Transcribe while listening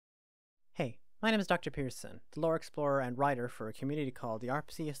My name is Dr. Pierson, the lore explorer and writer for a community called the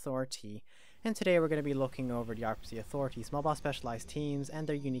RPC Authority, and today we're going to be looking over the RPC Authority's mobile specialized teams and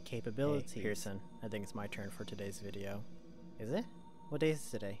their unique capabilities. Hey, Pierson, I think it's my turn for today's video. Is it? What day is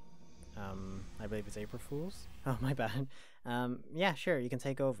it today? I believe it's April Foole's? Oh, my bad. Yeah, sure, you can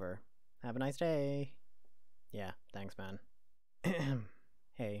take over. Have a nice day. Yeah, thanks, man.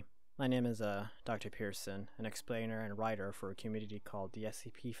 Hey, my name is Dr. Pierson, an explainer and writer for a community called the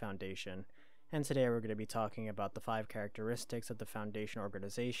SCP Foundation, and today we're going to be talking about the 5 characteristics of the Foundation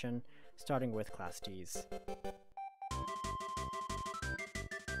organization, starting with Class Ds.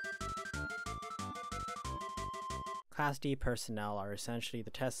 Class D personnel are essentially the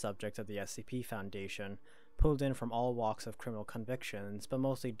test subjects of the SCP Foundation, pulled in from all walks of criminal convictions, but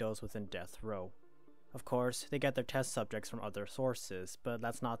mostly those within death row. Of course, they get their test subjects from other sources, but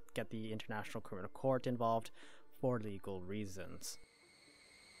let's not get the International Criminal Court involved for legal reasons.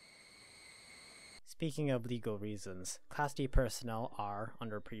 Speaking of legal reasons, Class D personnel are,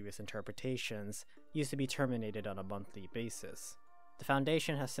 under previous interpretations, used to be terminated on a monthly basis. The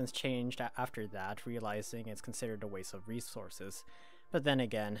Foundation has since changed after that, realizing it's considered a waste of resources. But then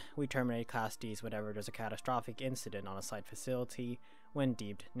again, we terminate Class Ds whenever there's a catastrophic incident on a site facility when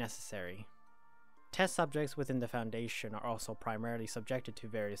deemed necessary. Test subjects within the Foundation are also primarily subjected to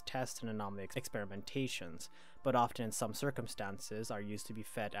various tests and anomaly experimentations, but often in some circumstances are used to be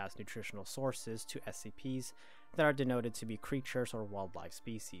fed as nutritional sources to SCPs that are denoted to be creatures or wildlife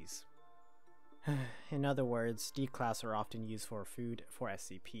species. In other words, D-class are often used for food for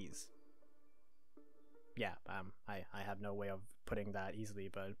SCPs. Yeah, I have no way of putting that easily,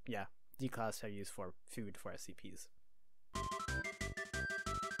 but yeah, D-class are used for food for SCPs.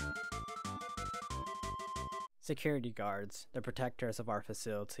 Security guards, the protectors of our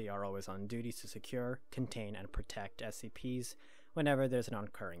facility, are always on duty to secure, contain, and protect SCPs whenever there's an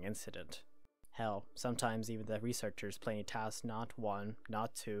occurring incident. Hell, sometimes even the researchers playing tasks not 1,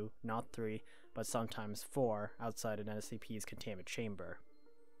 not 2, not 3, but sometimes 4 outside an SCP's containment chamber.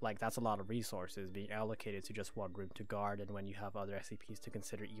 Like, that's a lot of resources being allocated to just one room to guard, and when you have other SCPs to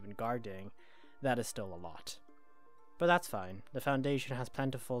consider even guarding, that is still a lot. But that's fine. The Foundation has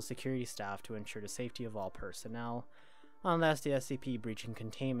plentiful security staff to ensure the safety of all personnel, unless the SCP breaching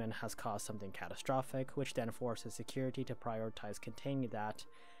containment has caused something catastrophic, which then forces security to prioritize containing that,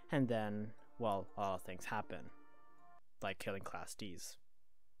 and then, well, a lot of things happen. Like killing Class Ds,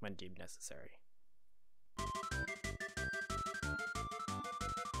 when deemed necessary.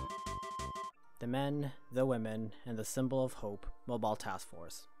 The men, the women, and the symbol of hope, Mobile Task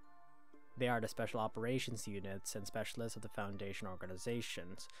Force. They are the special operations units and specialists of the Foundation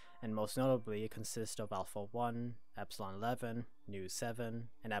organizations, and most notably consist of Alpha 1, Epsilon 11, Nu 7,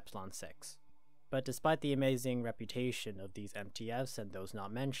 and Epsilon 6. But despite the amazing reputation of these MTFs and those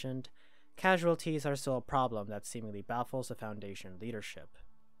not mentioned, casualties are still a problem that seemingly baffles the Foundation leadership.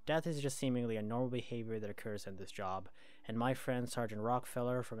 Death is just seemingly a normal behavior that occurs in this job, and my friend Sergeant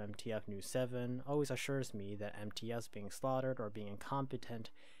Rockefeller from MTF Nu 7 always assures me that MTFs being slaughtered or being incompetent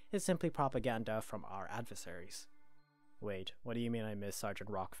is simply propaganda from our adversaries. Wait, what do you mean I missed Sergeant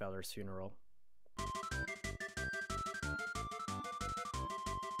Rockefeller's funeral?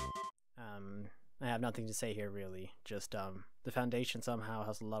 I have nothing to say here really, just the Foundation somehow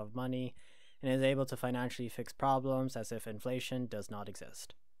has a lot of money and is able to financially fix problems as if inflation does not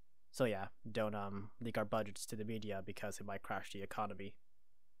exist. So yeah, don't leak our budgets to the media because it might crash the economy.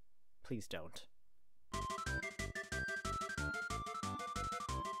 Please don't.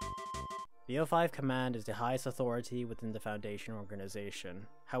 The O5 Command is the highest authority within the Foundation organization.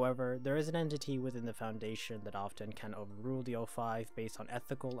 However, there is an entity within the Foundation that often can overrule the O5 based on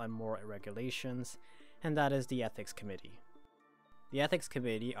ethical and moral regulations, and that is the Ethics Committee. The Ethics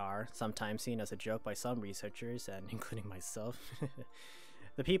Committee are sometimes seen as a joke by some researchers, and including myself,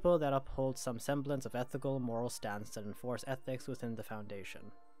 the people that uphold some semblance of ethical, moral stance that enforce ethics within the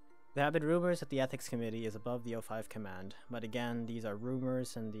Foundation. There have been rumors that the Ethics Committee is above the O5 Command, but again, these are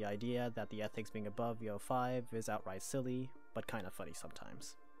rumors, and the idea that the ethics being above the O5 is outright silly, but kind of funny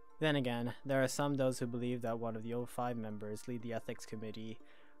sometimes. Then again, there are some those who believe that one of the O5 members lead the Ethics Committee,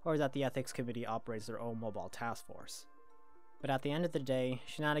 or that the Ethics Committee operates their own mobile task force. But at the end of the day,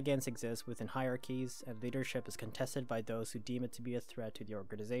 shenanigans exist within hierarchies, and leadership is contested by those who deem it to be a threat to the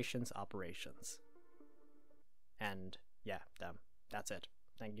organization's operations. And yeah, that's it.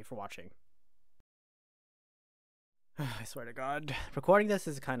 Thank you for watching. I swear to God, recording this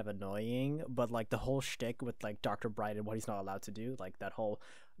is kind of annoying, but like the whole shtick with like Dr. Bright and what he's not allowed to do, like that whole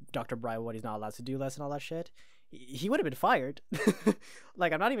Dr. Bright what he's not allowed to do list and all that shit, he would have been fired.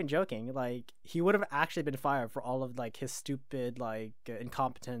 Like, I'm not even joking. Like, he would have actually been fired for all of like his stupid like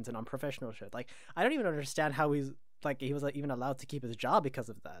incompetence and unprofessional shit. Like, I don't even understand how he was like even allowed to keep his job because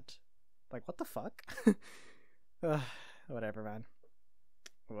of that. Like, what the fuck? Whatever, man.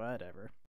 Whatever.